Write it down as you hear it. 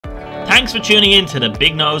Thanks for tuning in to the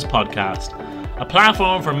Big Nose Podcast, a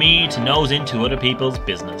platform for me to nose into other people's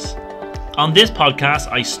business. On this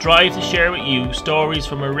podcast, I strive to share with you stories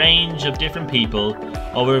from a range of different people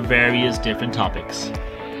over various different topics.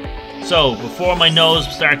 So, before my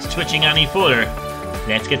nose starts twitching any further,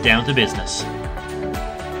 let's get down to business.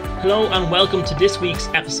 Hello and welcome to this week's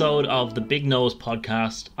episode of the Big Nose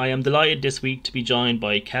Podcast. I am delighted this week to be joined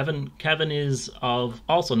by Kevin. Kevin is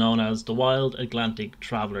also known as the Wild Atlantic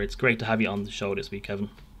Traveller. It's great to have you on the show this week,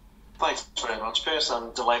 Kevin. Thanks very much, Pierce.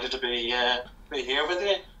 I'm delighted to be here with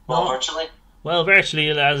you, virtually. Well,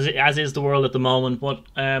 virtually, as is the world at the moment. But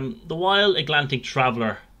the Wild Atlantic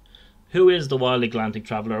Traveller. Who is the Wild Atlantic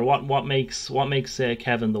Traveller? What makes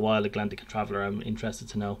Kevin the Wild Atlantic Traveller? I'm interested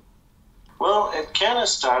to know. Well, it kind of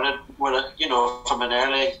started with, from an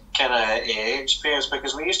early kind of age, Piers,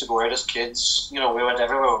 because we used to go out as kids. We went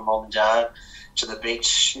everywhere with mum and dad, to the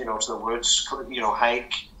beach, to the woods,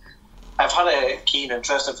 hike. I've had a keen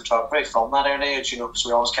interest in photography from that early age, because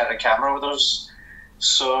we always carried a camera with us.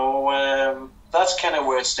 So that's kind of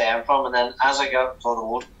where it stemmed from. And then as I got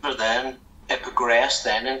older, then it progressed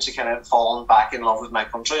then into kind of falling back in love with my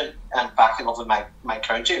country and back in love with my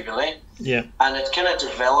county, really. Yeah. And it kind of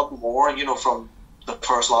developed more, from the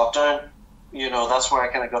first lockdown. That's where I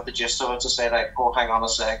kind of got the gist of it, to say, like, oh, hang on a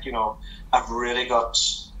sec, I've really got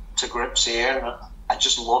to grips here, and I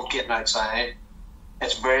just love getting outside.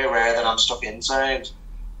 It's very rare that I'm stuck inside.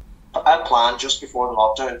 But I planned just before the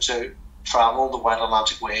lockdown to travel the West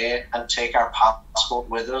Atlantic Way and take our passport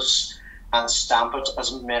with us and stamp it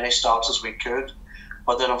as many stops as we could.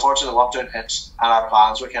 But then unfortunately lockdown hit and our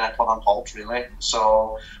plans were kind of put on hold, really.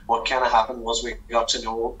 So what kind of happened was we got to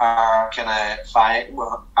know our kind of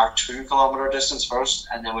our 2 kilometre distance first,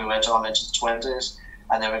 and then we went on into the 20s,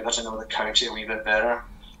 and then we got to know the county a wee bit better.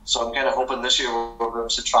 So I'm kind of hoping this year we're going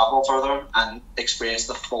to travel further and experience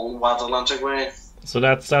the full Wild Atlantic Way. So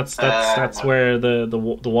that's where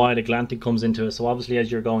the Wild Atlantic comes into it. So obviously,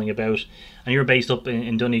 as you're going about, and you're based up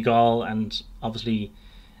in Donegal, and obviously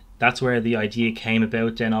that's where the idea came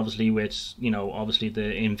about. Then obviously with obviously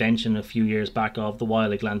the invention a few years back of the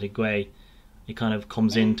Wild Atlantic Way, it kind of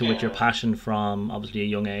comes into with your passion from obviously a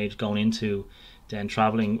young age going into then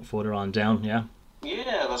travelling further on down. Yeah.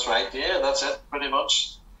 Yeah, that's right. Yeah, that's it. Pretty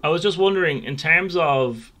much. I was just wondering, in terms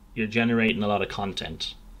of you're generating a lot of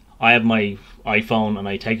content. I have my iPhone and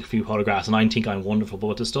I take a few photographs and I think I'm wonderful,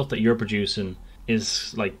 but the stuff that you're producing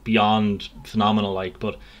is like beyond phenomenal.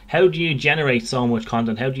 But how do you generate so much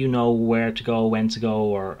content? How do you know where to go, when to go,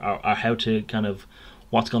 or how to kind of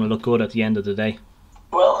what's going to look good at the end of the day?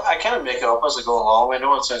 Well, I kind of make it up as I go along. I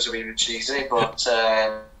know it sounds a wee bit cheesy, but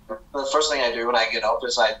the first thing I do when I get up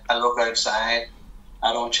is I look outside.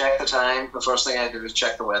 I don't check the time. The first thing I do is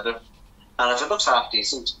check the weather, and if it looks half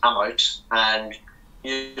decent, I'm out. And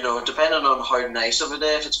depending on how nice of a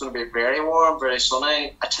day, if it's going to be very warm, very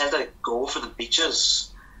sunny, I tend to go for the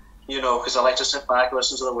beaches, because I like to sit back,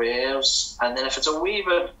 listen to the waves. And then if it's a wee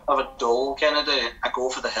bit of a dull kind of day, I go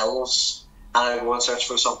for the hills and I go and search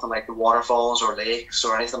for something like the waterfalls or lakes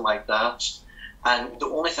or anything like that. And the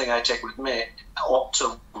only thing I take with me up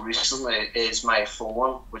to recently is my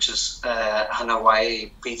phone, which is a Hawaii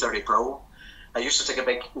P30 Pro. I used to take a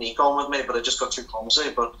big Nikon with me, but it just got too clumsy.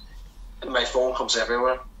 But my phone comes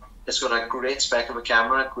everywhere. It's got a great spec of a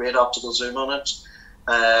camera, great optical zoom on it.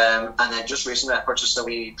 And then just recently I purchased a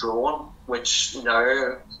wee drone, which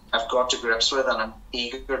now I've got to grips with and I'm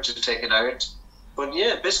eager to take it out. But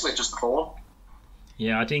yeah, basically just the phone.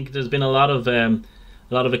 Yeah, I think there's been a lot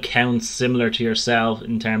of accounts similar to yourself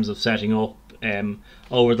in terms of setting up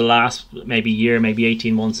over the last maybe year, maybe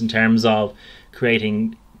 18 months, in terms of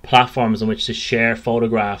creating platforms on which to share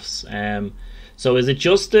photographs. So is it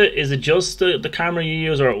just the camera you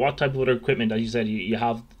use, or what type of other equipment? As you said, you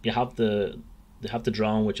have the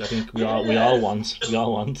drone, which I think we all want. But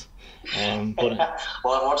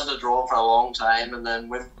well, I wanted a drone for a long time, and then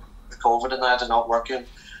with COVID and that and not working,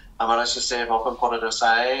 I managed to save up and put it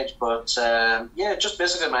aside. But just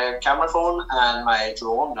basically my camera phone and my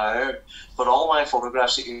drone now. But all my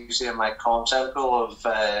photographs that you see in my content pool of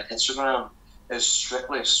Instagram is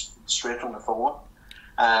strictly straight from the phone.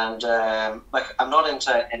 And I'm not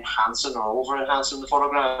into enhancing or over-enhancing the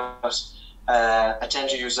photographs. I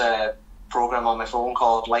tend to use a program on my phone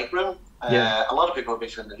called Lightroom. A lot of people will be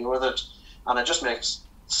familiar with it. And it just makes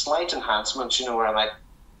slight enhancements, where I might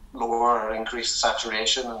lower or increase the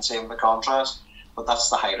saturation and same with the contrast. But that's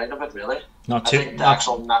the highlight of it, really. I think the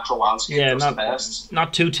actual natural landscape is the best.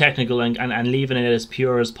 Not too technical, and leaving it as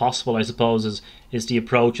pure as possible, I suppose, is the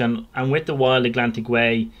approach. And with the Wild Atlantic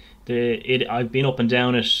Way, I've been up and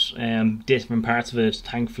down it, different parts of it,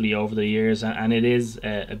 thankfully, over the years, and it is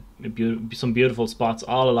some beautiful spots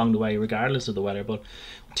all along the way, regardless of the weather. But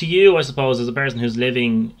to you, I suppose, as a person who's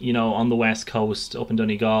living, on the west coast, up in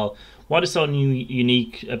Donegal, what is so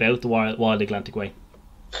unique about the Wild Atlantic Way?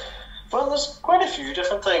 Well, there's quite a few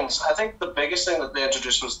different things. I think the biggest thing that they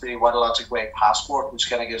introduced was the Wild Atlantic Way passport, which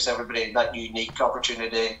kind of gives everybody that unique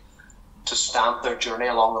opportunity to stamp their journey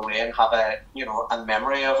along the way and have a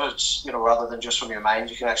memory of it, rather than just from your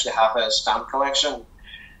mind. You can actually have a stamp collection.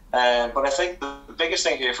 But I think the biggest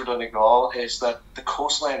thing here for Donegal is that the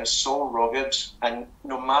coastline is so rugged, and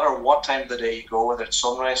no matter what time of the day you go, whether it's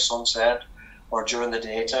sunrise, sunset, or during the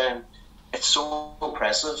daytime, it's so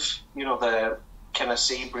impressive. The kind of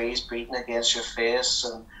sea breeze beating against your face,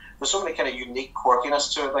 and there's so many kind of unique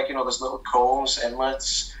quirkiness to it. Like, there's little coves,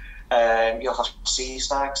 inlets. You'll have sea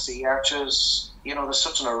stacks, sea arches. There's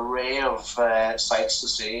such an array of sights to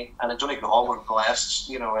see. And in Donegal, we're blessed.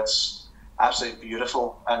 It's absolutely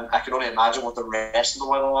beautiful. And I can only imagine what the rest of the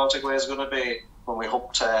Wild Atlantic Way is going to be when we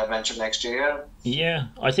hope to venture next year. Yeah,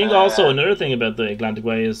 I think also another thing about the Atlantic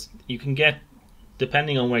Way is you can get,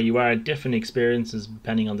 depending on where you are, different experiences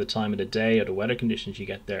depending on the time of the day or the weather conditions you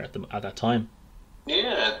get there at that time.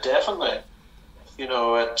 Yeah, definitely.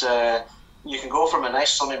 You can go from a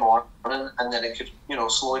nice sunny morning, and then it could,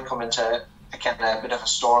 slowly come into a kind of bit of a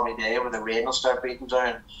stormy day where the rain will start beating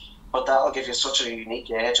down. But that'll give you such a unique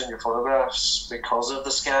edge in your photographs because of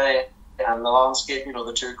the sky and the landscape.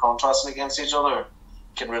 The two contrasting against each other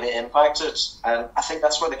can really impact it. And I think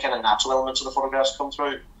that's where the kind of natural elements of the photographs come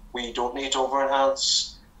through, where you don't need to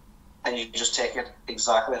over-enhance, and you just take it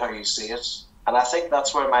exactly how you see it. And I think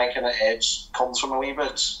that's where my kind of edge comes from a wee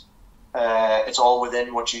bit. It's all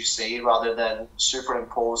within what you see rather than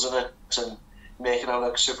superimposing it and making it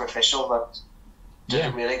look superficial. But did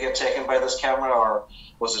it really get taken by this camera, or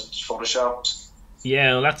was it photoshopped?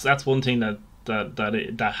 Yeah, well, that's one thing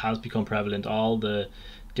that has become prevalent. All the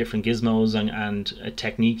different gizmos and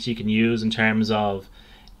techniques you can use in terms of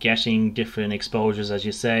getting different exposures, as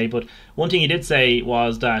you say. But one thing you did say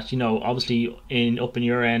was that obviously up in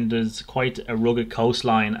your end there's quite a rugged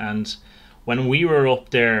coastline, and when we were up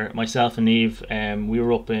there, myself and Eve, we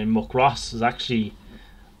were up in Muckross. It was actually,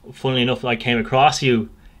 funnily enough, I came across you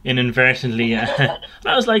inadvertently. And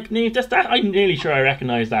I was like, Neve, that's that. I'm nearly sure I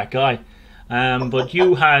recognise that guy. But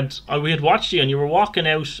we had watched you, and you were walking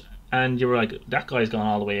out, and you were like, that guy's gone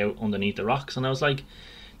all the way out underneath the rocks. And I was like,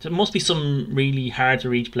 there must be some really hard to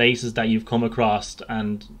reach places that you've come across,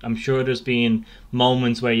 and I'm sure there's been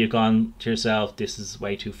moments where you've gone to yourself, this is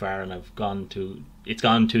way too far, and it's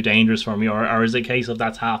gone too dangerous for me, or is it a case of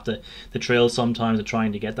that's half the thrill sometimes of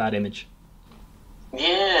trying to get that image?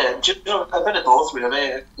 Yeah, a bit of both,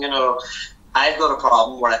 really. I've got a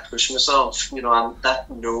problem where I push myself. I'm that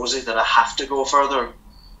nosy that I have to go further,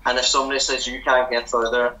 and if somebody says you can't get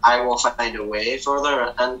further, I will find a way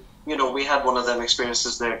further. And we had one of them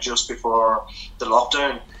experiences there just before the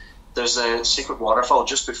lockdown. There's a secret waterfall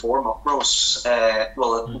just before Muckross. It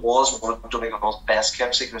was one of Donegal's best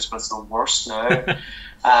kept secrets, but it's the worst now.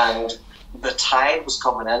 And the tide was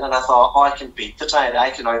coming in, and I thought, I can beat the tide. I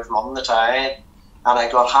can outrun the tide. And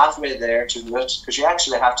I got halfway there to it, because you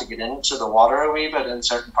actually have to get into the water a wee bit in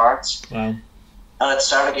certain parts. Wow. And it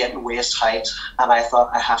started getting waist height, and I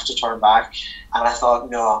thought, I have to turn back. And I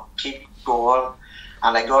thought, no, keep going.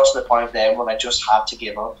 And I got to the point then when I just had to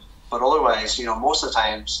give up. But otherwise, most of the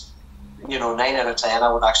times, 9 out of 10,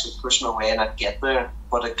 I would actually push my way and I'd get there.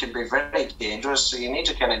 But it can be very dangerous, so you need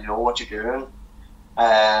to kind of know what you're doing.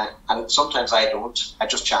 And sometimes I don't. I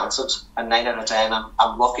just chance it. And 9 out of 10,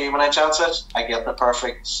 I'm lucky when I chance it. I get the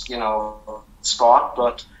perfect, spot.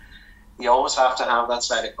 But you always have to have that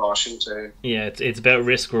side of caution too. Yeah, it's about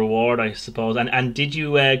risk reward, I suppose. And did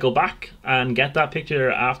you go back and get that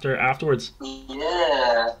picture afterwards?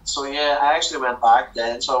 Yeah. So I actually went back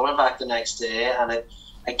then. So I went back the next day, and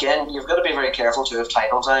again, you've got to be very careful too of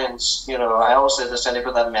tidal times. I always say this to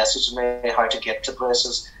anybody that messages me how to get to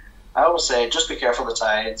places. I always say, just be careful of the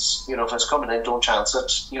tides. If it's coming in, don't chance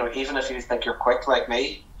it. Even if you think you're quick like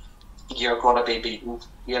me, you're going to be beaten.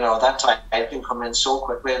 That tide can come in so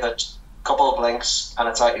quickly that a couple of blinks and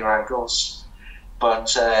it's at your ankles. But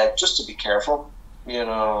just to be careful.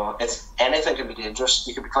 Anything can be dangerous.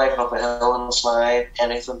 You could be climbing up a hill and slide,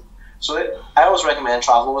 anything. So I always recommend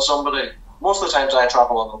traveling with somebody. Most of the times I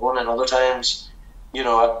travel on my own, and other times,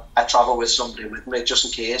 I travel with somebody with me just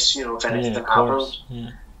in case, if anything happens.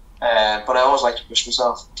 Yeah. But I always like to push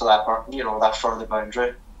myself to that part, that further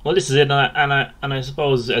boundary. Well, this is it, and I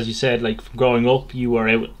suppose, as you said, like growing up, you were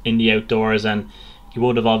out in the outdoors, and you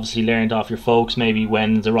would have obviously learned off your folks maybe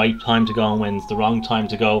when's the right time to go and when's the wrong time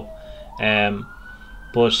to go.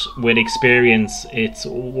 But with experience, it's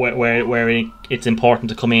where it's important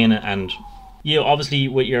to come in, and obviously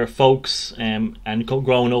with your folks and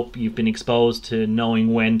growing up, you've been exposed to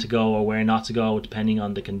knowing when to go or where not to go depending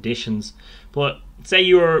on the conditions. But say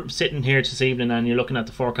you're sitting here this evening and you're looking at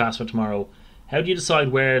the forecast for tomorrow. How do you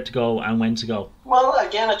decide where to go and when to go? Well,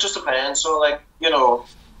 again, it just depends. So, like,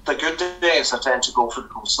 the good days I tend to go for the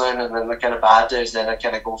coastline, and then the kind of bad days then I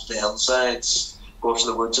kind of go to the hillsides, go to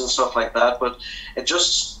the woods and stuff like that. But it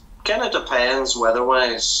just kind of depends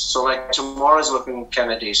weather-wise. So, like, tomorrow's looking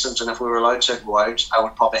kind of decent, and if we were allowed to go out, I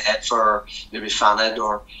would probably head for maybe Fanad,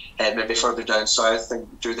 or head maybe further down south and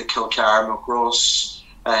do the Kilcar, Muckross,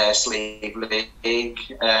 Sleeve League.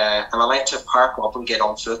 And I like to park up and get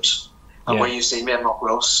on foot. And where you see me at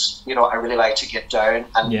Muckross, I really like to get down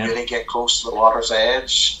and really get close to the water's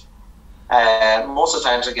edge. Most of the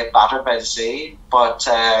times I get battered by the sea, but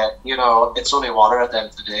it's only water at the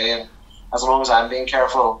end of the day, and as long as I'm being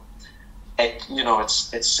careful,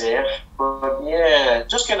 it's safe. But yeah,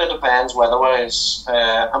 just kind of depends weather-wise.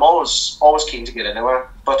 I'm always keen to get anywhere,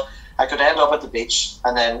 but I could end up at the beach,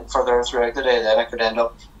 and then further throughout the day, then I could end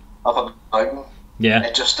up a mountain. Yeah,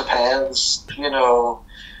 it just depends,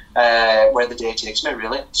 where the day takes me,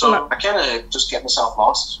 really. So I kind of just get myself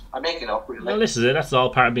lost. I make it up, really. Well, this is it. That's all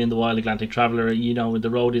part of being the Wild Atlantic Traveller. The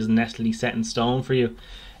road isn't necessarily set in stone for you.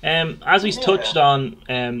 As we touched on,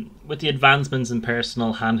 with the advancements in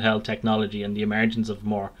personal handheld technology and the emergence of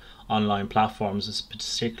more online platforms,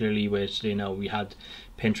 particularly with, we had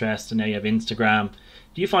Pinterest and now you have Instagram.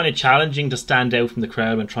 Do you find it challenging to stand out from the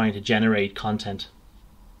crowd when trying to generate content?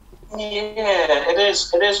 Yeah, it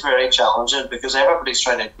is. It is very challenging because everybody's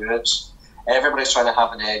trying to do it. Everybody's trying to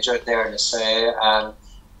have an edge out there, and to say, and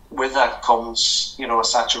with that comes, a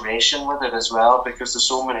saturation with it as well, because there's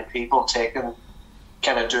so many people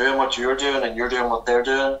kind of doing what you're doing, and you're doing what they're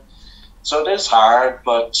doing. So it is hard,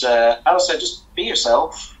 but I would say just be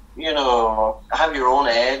yourself. Have your own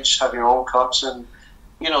edge, have your own cuts, and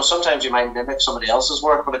sometimes you might mimic somebody else's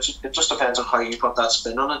work, but it just depends on how you put that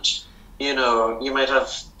spin on it. You might have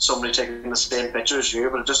somebody taking the same picture as you,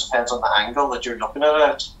 but it just depends on the angle that you're looking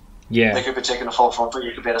at it. Yeah. They could be taking a full frontal,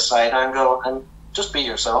 you could be at a side angle, and just be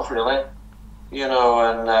yourself, really.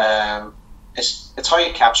 And it's how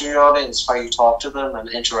you capture your audience, how you talk to them and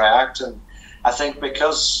interact. And I think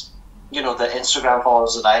because, the Instagram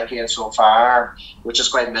followers that I've gained so far, which is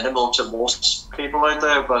quite minimal to most people out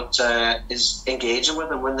there, but is engaging with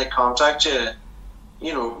them when they contact you.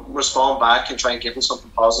 Respond back and try and give them something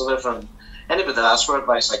positive, and anybody that asks for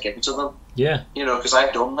advice, I give it to them. Yeah. Because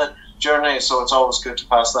I've done the journey, so it's always good to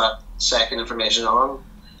pass that second information on.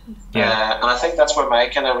 Yeah. And I think that's where my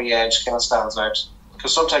kind of wee edge kind of stands out,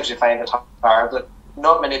 because sometimes you find it hard that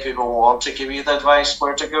not many people want to give you the advice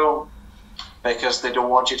where to go, because they don't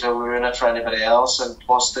want you to ruin it for anybody else, and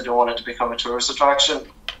plus they don't want it to become a tourist attraction.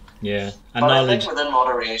 Yeah, and but I think within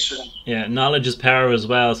moderation. Yeah, knowledge is power as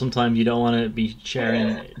well. Sometimes you don't want to be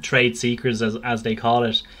sharing trade secrets, as they call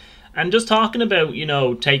it. And just talking about,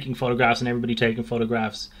 taking photographs and everybody taking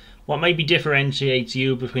photographs, what maybe differentiates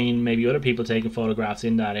you between maybe other people taking photographs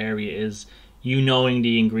in that area is you knowing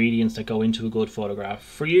the ingredients that go into a good photograph.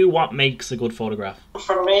 For you, what makes a good photograph?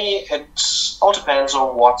 For me, it all depends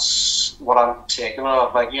on what I'm taking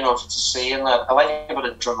of. Like, if it's a scene that I like a bit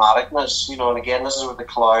of dramaticness, and again, this is where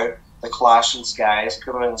the clashing skies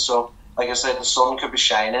come in. So, like I said, the sun could be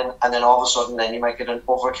shining, and then all of a sudden, then you might get an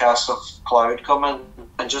overcast of cloud coming,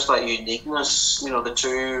 and just that uniqueness, the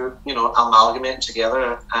two, amalgamate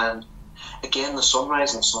together. And again, the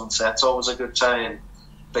sunrise and sunset's always a good time,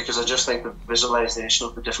 because I just think the visualization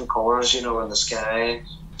of the different colours, in the sky.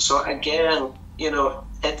 So again,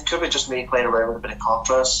 it could be just me playing around with a bit of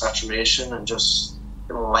contrast, saturation, and just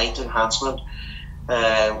light enhancement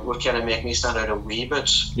would kind of make me stand out a wee bit.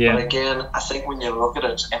 Yeah. But again, I think when you look at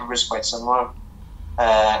it, everybody's quite similar,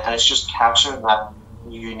 and it's just capturing that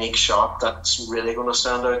unique shot that's really going to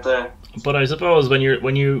stand out there. But I suppose when you're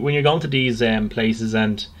going to these places,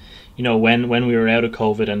 and when we were out of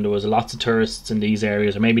COVID and there was lots of tourists in these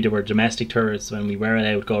areas, or maybe there were domestic tourists when we were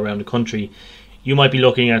allowed to go around the country, you might be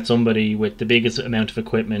looking at somebody with the biggest amount of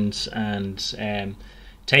equipment and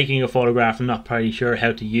taking a photograph and not probably sure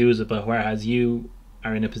how to use it, but whereas you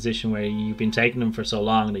are in a position where you've been taking them for so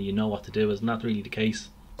long that you know what to do, is not really the case.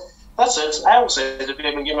 That's it. I would say to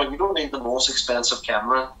people, you don't need the most expensive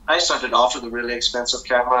camera. I started off with a really expensive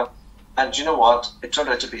camera, and you know what? It turned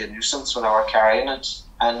out to be a nuisance when I were carrying it.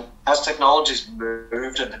 And as technology's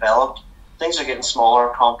moved and developed, things are getting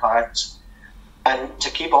smaller, compact, and to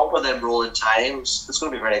keep up with them rolling times, it's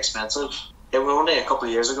going to be very expensive. it was only a couple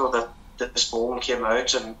of years ago that this phone came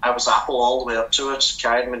out, and I was Apple all the way up to it,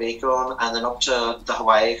 carried my Nikon, and then up to the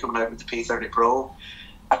Hawaii coming out with the P30 Pro.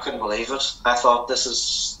 I couldn't believe it. I thought this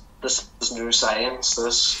is new science.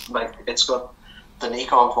 It's got the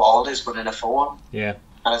Nikon qualities, but in a phone. Yeah.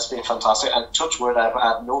 And it's been fantastic. And touch wood, I've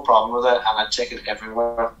had no problem with it, and I take it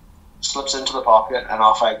everywhere. Slips into the pocket, and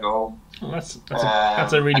off I go. Well, that's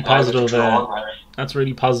a really positive. That's a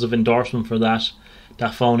really positive endorsement for that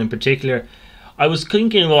phone in particular. I was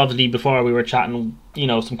thinking obviously before we were chatting,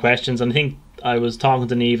 some questions, and I think I was talking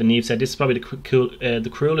to Neve, and Neve said this is probably the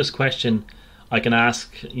cruelest question I can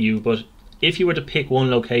ask you. But if you were to pick one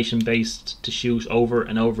location based to shoot over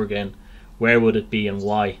and over again, where would it be and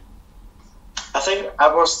why? I think I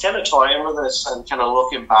was kind of toying with this and kind of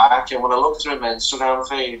looking back, and when I look through my Instagram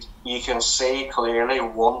feed, you can see clearly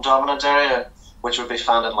one dominant area, which would be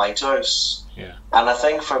Fannin Lighthouse. Yeah. And I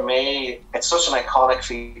think for me, it's such an iconic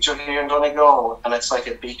feature here in Donegal, and it's like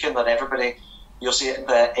a beacon that you'll see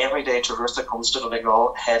the everyday tourist that comes to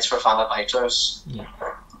Donegal heads for Fannin Lighthouse. Yeah.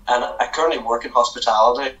 And I currently work in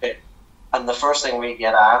hospitality, and the first thing we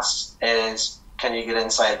get asked is, can you get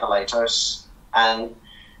inside the lighthouse? And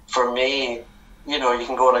for me, you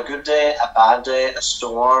can go on a good day, a bad day, a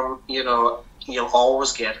storm, you'll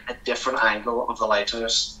always get a different angle of the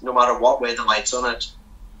lighthouse. No matter what way the light's on it,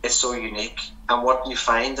 it's so unique. And what you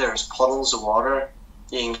find there is puddles of water.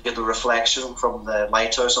 You can get the reflection from the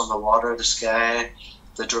lighthouse on the water, the sky,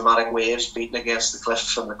 the dramatic waves beating against the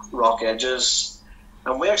cliff and the rock edges.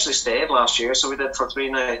 And we actually stayed last year, so we did for 3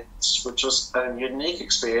 nights, which was a unique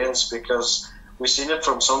experience because we seen it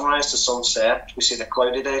from sunrise to sunset. We seen a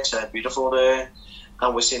cloudy day to a beautiful day,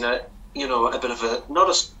 and we seen a bit of not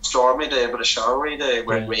a stormy day, but a showery day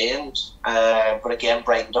where it rained, but again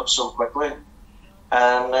brightened up so quickly.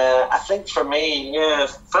 And I think for me,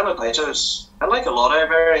 Fannin Lighthouse, I like a lot of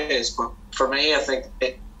areas, but for me, I think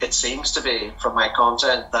it seems to be, from my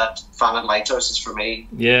content, that Fannin Lighthouse is for me.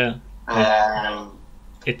 Yeah.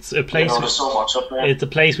 It's a place. There's so much up there. It's a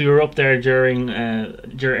place we were up there during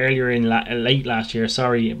earlier in late last year.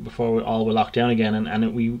 Sorry, before we all were locked down again,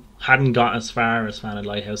 and we hadn't got as far as Fannin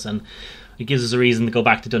Lighthouse, and it gives us a reason to go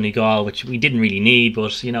back to Donegal, which we didn't really need,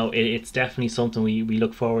 but it's definitely something we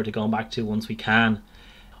look forward to going back to once we can.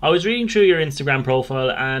 I was reading through your Instagram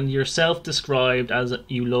profile, and you're self-described as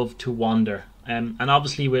you love to wander, and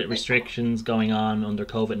obviously with restrictions going on under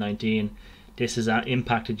COVID-19. This has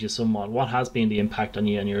impacted you somewhat. What has been the impact on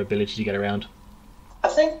you and your ability to get around? I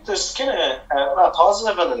think there's kind of a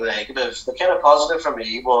positive and a negative. The kind of positive for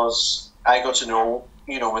me was I got to know,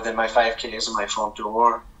 within my 5 k's of my front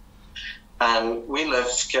door. And we live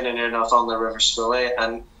kind of near enough on the River Swilly.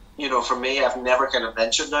 And, for me, I've never kind of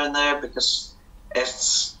ventured down there because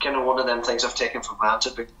it's kind of one of them things I've taken for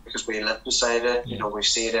granted because we live beside it. Yeah. We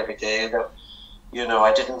see it every day. That,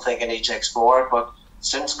 I didn't think I need to explore it, but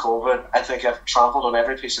since COVID, I think I've trampled on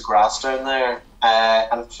every piece of grass down there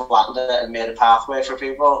and flattened it and made a pathway for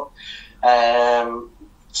people.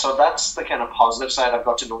 So that's the kind of positive side. I've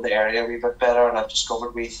got to know the area a wee bit better, and I've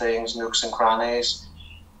discovered wee things, nooks and crannies.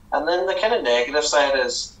 And then the kind of negative side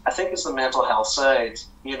is, I think it's the mental health side,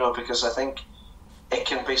 because I think it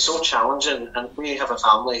can be so challenging. And we have a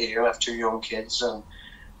family here, I have 2 young kids, and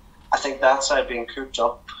I think that side being cooped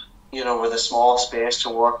up, with a small space to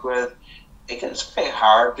work with, it's very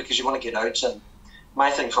hard because you want to get out. And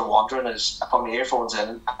my thing for wandering is I put my earphones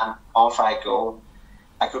in and off I go.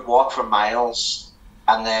 I could walk for miles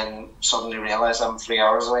and then suddenly realise I'm 3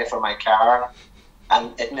 hours away from my car,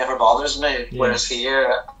 and it never bothers me. Yeah. Whereas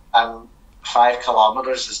here, 5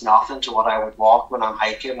 kilometres is nothing to what I would walk when I'm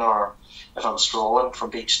hiking or if I'm strolling from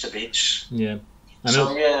beach to beach. Yeah.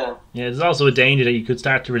 Yeah, there's also a danger that you could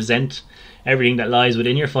start to resent everything that lies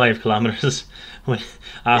within your 5 kilometres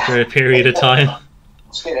after a period of time.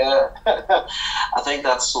 Yeah, I think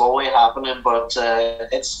that's slowly happening, but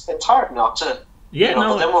it's hard not to. Yeah,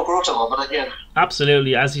 but then we'll grow to love it again.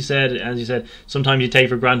 Absolutely, as you said, sometimes you take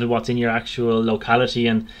for granted what's in your actual locality,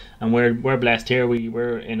 and we're blessed here.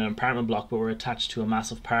 We're in an apartment block, but we're attached to a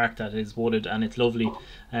massive park that is wooded, and it's lovely.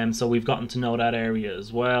 So we've gotten to know that area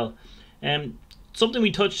as well. Something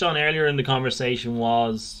we touched on earlier in the conversation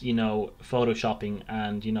was, photoshopping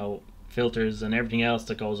and, filters and everything else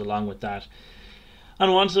that goes along with that.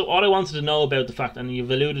 And what I wanted to know about the fact, and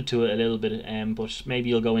you've alluded to it a little bit, but maybe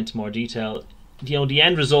you'll go into more detail. The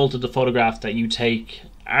end result of the photographs that you take,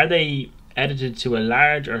 are they edited to a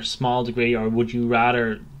large or small degree, or would you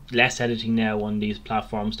rather less editing now on these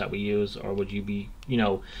platforms that we use, or would you be,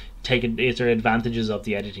 is there advantages of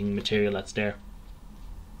the editing material that's there?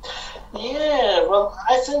 Yeah, well,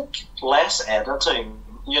 I think less editing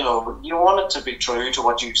you know, you want it to be true to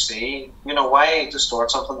what you see. You know, why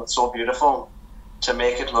distort something that's so beautiful to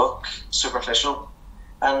make it look superficial?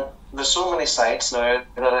 And there's so many sites now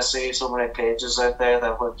that I see, so many pages out there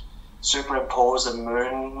that would superimpose the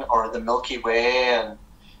moon or the Milky Way, and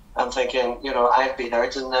I'm thinking, you know, I've been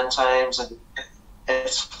out in them times, and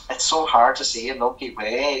it's so hard to see a Milky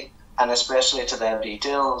Way, and especially to them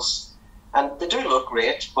details. And they do look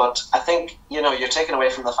great, but I think, you know, you're taken away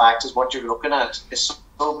from the fact is what you're looking at is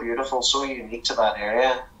so beautiful, so unique to that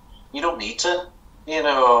area. You don't need to, you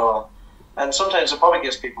know. And sometimes it probably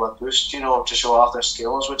gives people a boost, you know, to show off their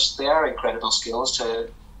skills, which they are incredible skills to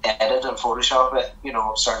edit and Photoshop it, you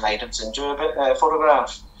know, certain items into a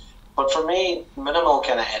photograph. But for me, minimal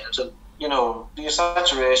kind of editing, you know, your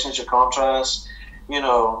saturations, your contrast, you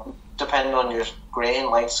know, depending on your grain,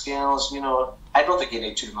 light scales, you know, I don't think you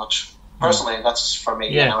need too much. Personally, that's for me,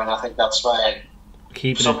 you know, and I think that's why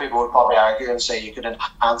some people would probably argue and say you could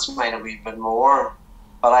enhance mine a wee bit more.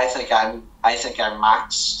 But I think I'm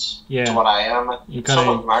maxed to what I am. Some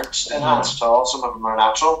of them aren't enhanced at all. Some of them are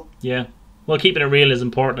natural. Yeah. Well, keeping it real is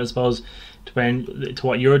important, I suppose, to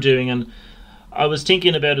what you're doing. And I was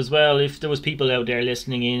thinking about as well, if there was people out there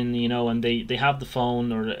listening in, you know, and they have the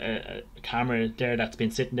phone or a camera there that's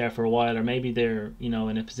been sitting there for a while, or maybe they're, you know,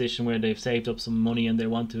 in a position where they've saved up some money and they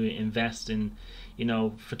want to invest in, you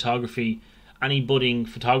know, photography. Any budding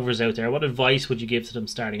photographers out there, what advice would you give to them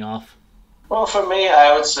starting off? Well, for me,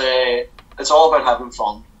 I would say it's all about having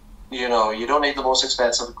fun. You know, you don't need the most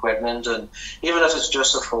expensive equipment, and even if it's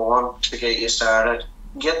just a phone to get you started,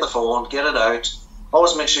 get the phone, get it out.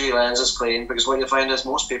 Always make sure your lens is clean, because what you find is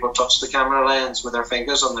most people touch the camera lens with their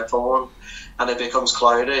fingers on their phone and it becomes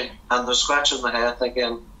cloudy, and they're scratching their head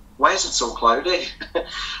thinking, why is it so cloudy?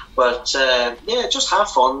 But yeah, just have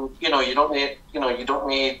fun. You know, you don't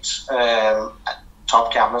need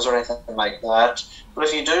top cameras or anything like that. But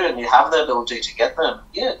if you do and you have the ability to get them,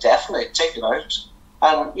 yeah, definitely take it out.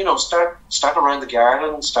 And, you know, start around the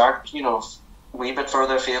garden, start, you know, a wee bit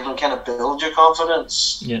further afield and kind of build your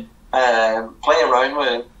confidence. Yeah. Play around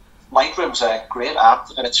with Lightroom's a great app,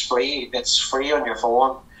 and it's free. It's free on your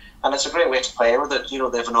phone, and it's a great way to play with it. You know,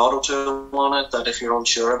 they have an auto tool on it that if you're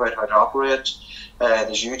unsure about how to operate,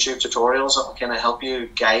 there's YouTube tutorials that will kind of help you,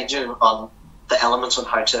 guide you on the elements on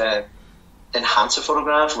how to enhance a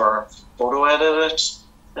photograph or photo edit it.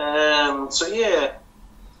 So yeah,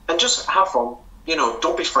 and just have fun. You know,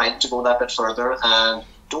 don't be frightened to go that bit further, and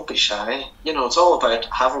don't be shy. You know, it's all about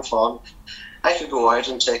having fun. I could go out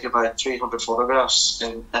and take about 300 photographs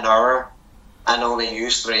in an hour and only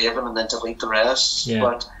use 3 of them and then delete the rest. Yeah.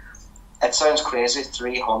 But it sounds crazy,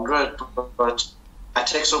 300, but I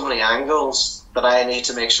take so many angles that I need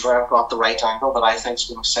to make sure I've got the right angle that I think is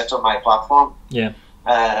going to sit on my platform. Yeah.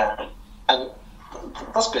 And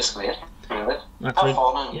that's basically it, really. Have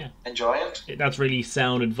fun and enjoy it. That's really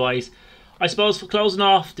sound advice. I suppose for closing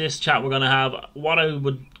off this chat we're going to have, what I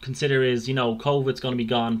would consider is, you know, COVID's going to be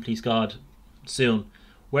gone, please God, soon.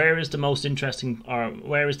 Where is the most interesting, or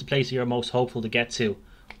where is the place you're most hopeful to get to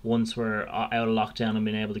once we're out of lockdown and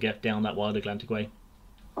being able to get down that wild Atlantic way?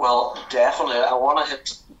 Well, definitely. I want to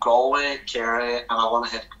hit Galway, Kerry, and I want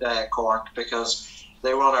to hit Cork, because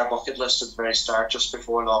they were on our bucket list at the very start, just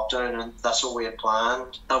before lockdown, and that's what we had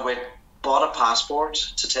planned. And we bought a passport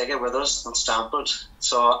to take it with us and stamp it.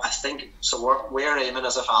 So I think, we're aiming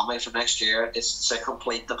as a family for next year is to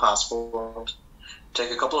complete the passport,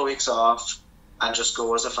 take a couple of weeks off, and just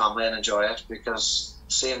go as a family and enjoy it, because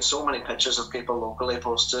seeing so many pictures of people locally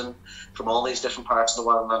posting from all these different parts of the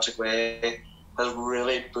Wild Atlantic Way has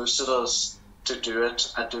really boosted us to do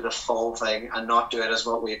it and do the full thing, and not do it as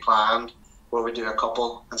what we planned, where we do a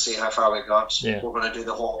couple and see how far we got. Yeah. We're going to do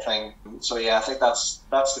the whole thing. So yeah, I think that's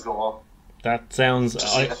the goal. That sounds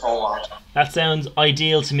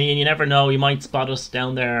ideal to me, and you never know, you might spot us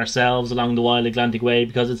down there ourselves along the Wild Atlantic Way,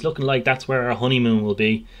 because it's looking like that's where our honeymoon will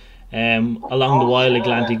be. Along the Wild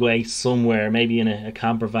Atlantic Way somewhere, maybe in a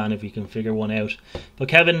camper van if we can figure one out. But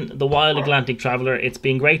Kevin, the Wild Atlantic Traveller, it's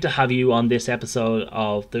been great to have you on this episode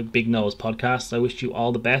of the Big Nose podcast. I wish you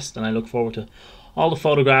all the best, and I look forward to all the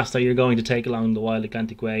photographs that you're going to take along the Wild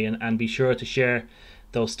Atlantic Way, and be sure to share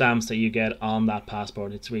those stamps that you get on that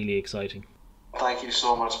passport. It's really exciting. Thank you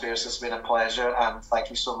so much, Pierce. It's been a pleasure, and thank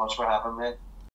you so much for having me.